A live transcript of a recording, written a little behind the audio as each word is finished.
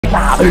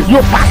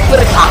You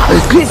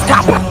pass Please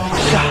come.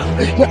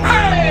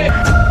 Hey!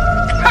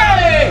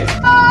 Hey!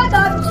 God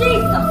of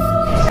Jesus.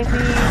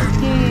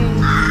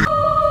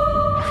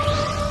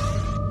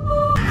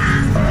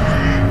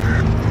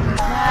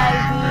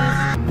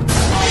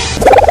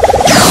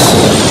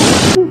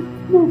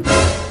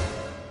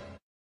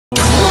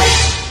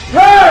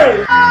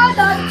 Hey! God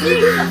of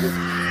Jesus.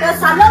 The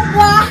Son of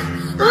God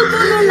who do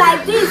me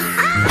like this.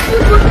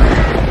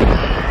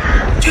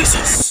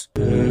 Jesus.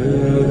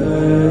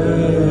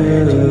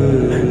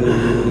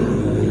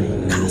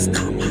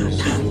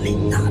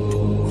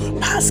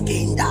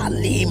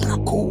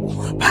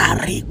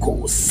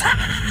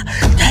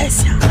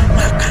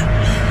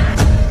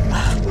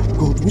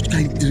 God, which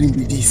kind of dream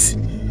be this?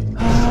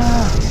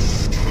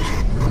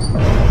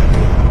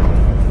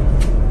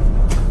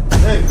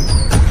 Hey.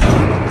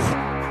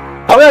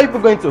 Where are you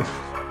people going to?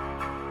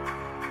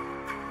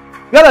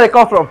 Where do they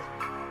come from?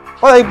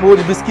 Where are you people with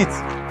the biscuits?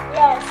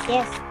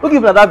 Yes. Who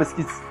gave you that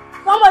biscuit?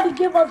 Somebody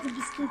gave us the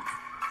biscuit.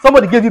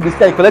 Somebody gave you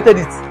biscuit and you collected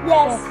it?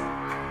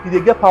 Yes. Did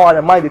they get power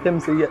and mind? They tell me,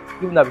 say, yeah,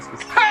 give me that biscuit.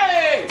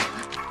 Hey!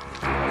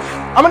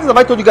 How many times have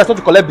I told you guys not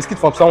to collect biscuit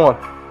from someone?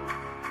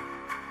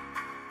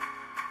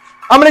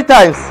 How many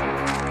times?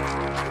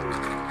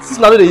 Since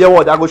now the year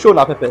word, I go show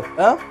na Pepe.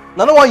 Now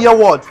no one year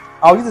word.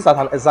 I'll use this as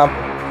an example.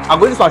 I'll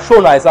go use this one show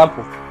na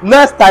example.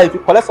 Next time, if you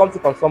collect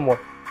something from someone,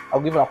 I'll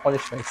give you a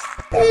punishment.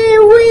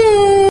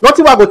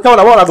 Nothing I go tell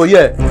na one I go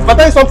hear. If I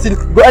tell you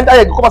something, go enter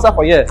here, go come outside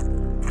for here.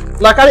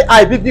 Now carry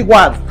eye, big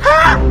one.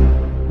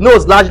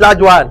 Nose, large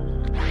one.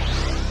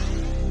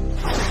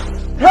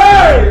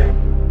 Hey!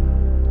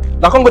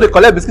 Now come go dey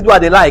collect biscuit where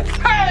they like.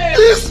 Hey!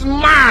 This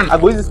man! I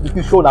go use this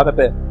biscuit show na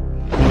Pepe.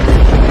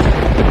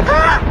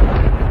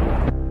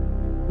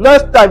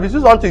 Next time, if you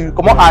use something, you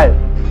come on eye.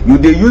 You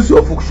dey use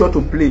your function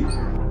to play.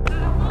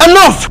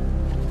 Enough!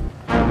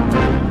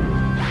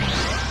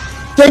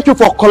 Thank you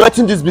for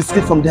collecting this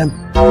biscuit from them.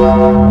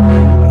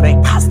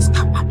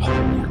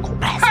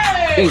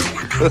 Hey!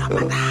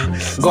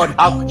 God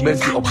have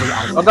mercy upon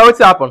us. Okay, what's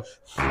happened?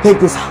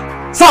 Thank you, sir.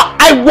 Sir,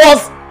 I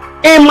was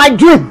in my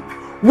dream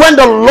when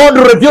the Lord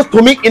revealed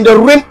to me in the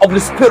realm of the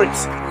spirit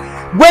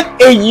when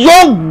a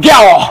young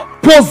girl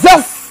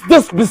possessed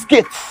this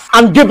biscuit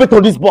and gave it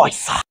to these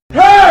boys.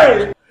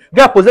 Hey!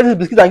 Girl possess this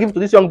biscuit and give it to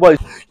this young boy.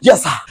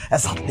 Yes, sir.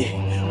 Exactly.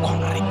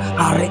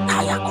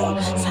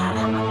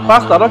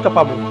 Pastor, don't chop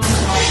am.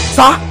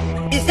 Sir,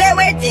 Is there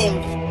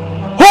waiting?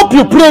 hope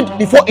you prayed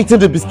before eating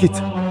the biscuit.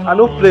 I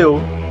no play, oh.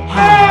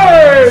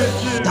 Hey!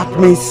 That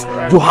means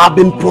you have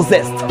been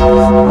possessed.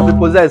 I be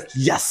possessed.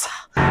 Yes.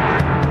 Can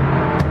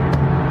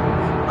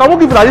we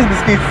give you this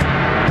biscuit?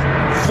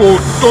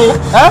 Photo.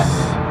 Eh?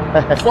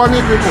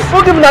 Funny people.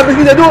 Who give you that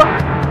biscuit? They do.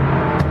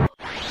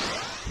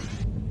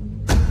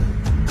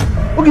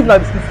 Who give you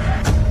that biscuit?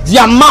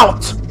 Their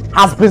mouth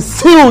has been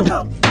sealed.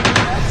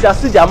 They are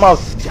still their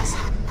mouth. Yes.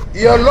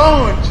 Your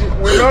lunch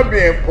will not be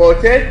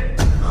imported.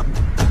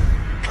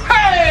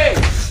 Hey!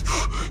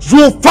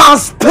 You foul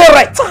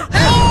spirit.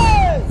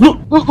 Look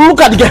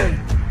at the girl.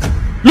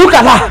 Look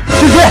at her.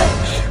 She's there.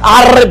 I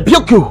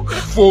rebuke you.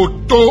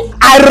 Photo.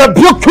 I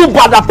rebuke you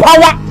by the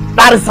power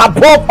that is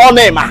above all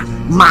name.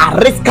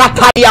 Mariska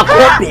Talia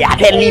Kopia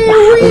Deliva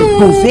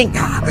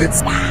Tuzinka.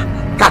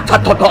 I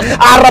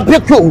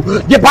rebuke you.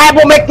 The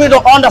Bible makes me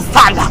to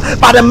understand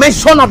by the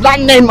mention of that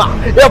name,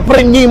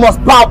 every knee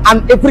must bow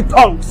and every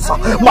tongue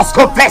must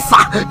confess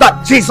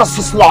that Jesus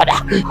is Lord.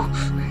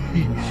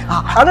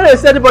 I know they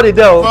see anybody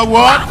there. Oh. For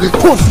what?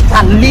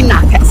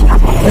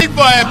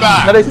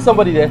 Now they see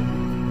somebody there.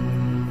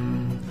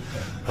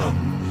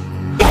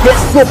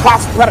 Super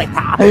spirit,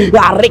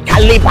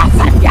 Recaliba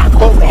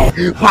Sandiaco,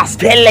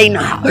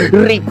 Pastelina,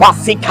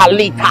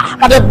 Ripasicalita.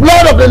 By the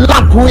blood of the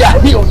Lamb we are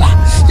healed.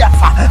 Yes,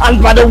 and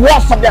by the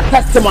words of their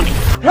testimony.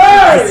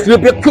 Hey!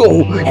 Rebuke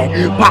you,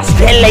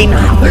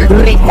 Pastelina,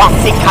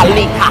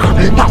 Ripasicalita,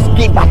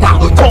 Taskibata,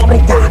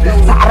 Torita,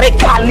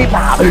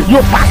 Recaliba,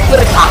 you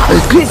Pastelita,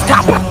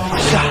 Christapa.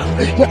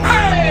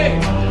 Hey!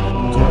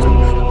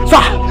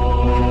 Sir,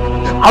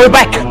 I'll be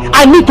back.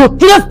 I need to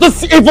trace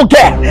this evil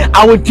girl.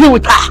 I will deal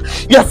with her.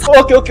 Yes.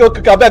 Okay. I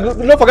beg.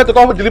 Don't forget to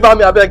come deliver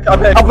me. I beg. I'll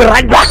be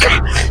right back.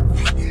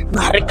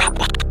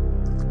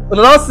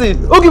 No, see.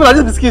 Who give me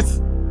this biscuit?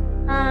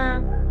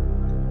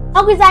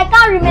 Uncle, I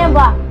can't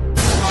remember.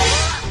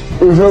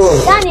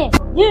 Daniel, do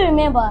you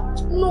remember?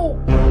 No.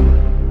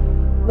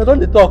 No, don't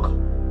they talk.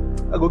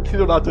 I go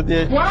kill you now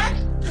today. What?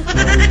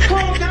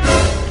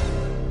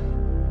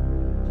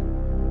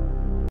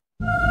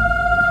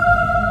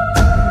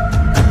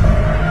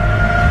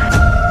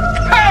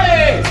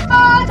 Hey!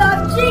 God of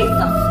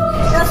Jesus,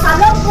 the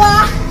Son of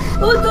God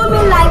who do me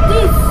like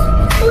this?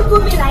 Who do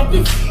me like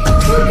this?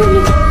 Who do me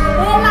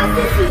like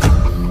this?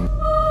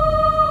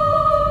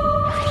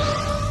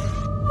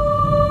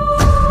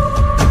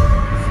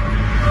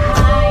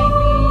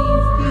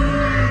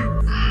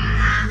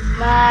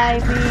 My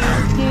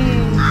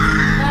biscuit,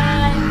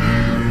 my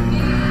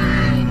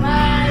biscuit,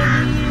 my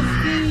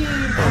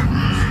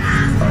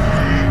biscuit,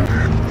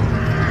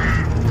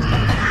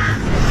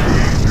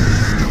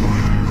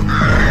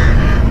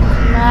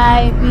 my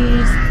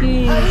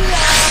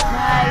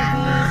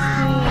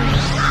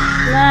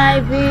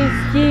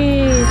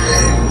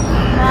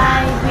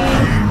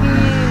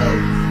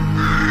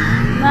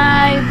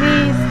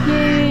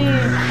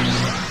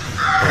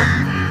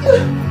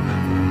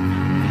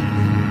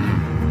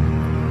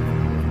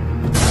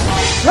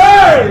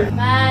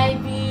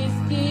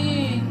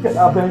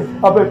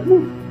I beg,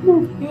 please.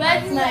 You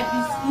ate my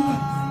biscuit.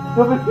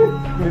 Your biscuit,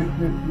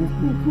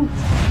 please.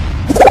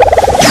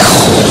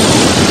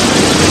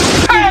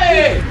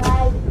 Hey!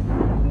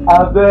 I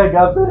beg.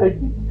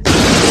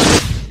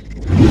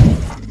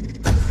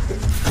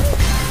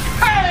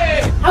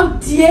 Hey! How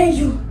dare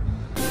you?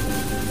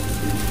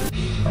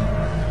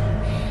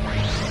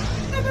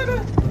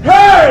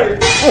 Hey!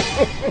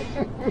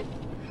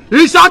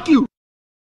 He shock you.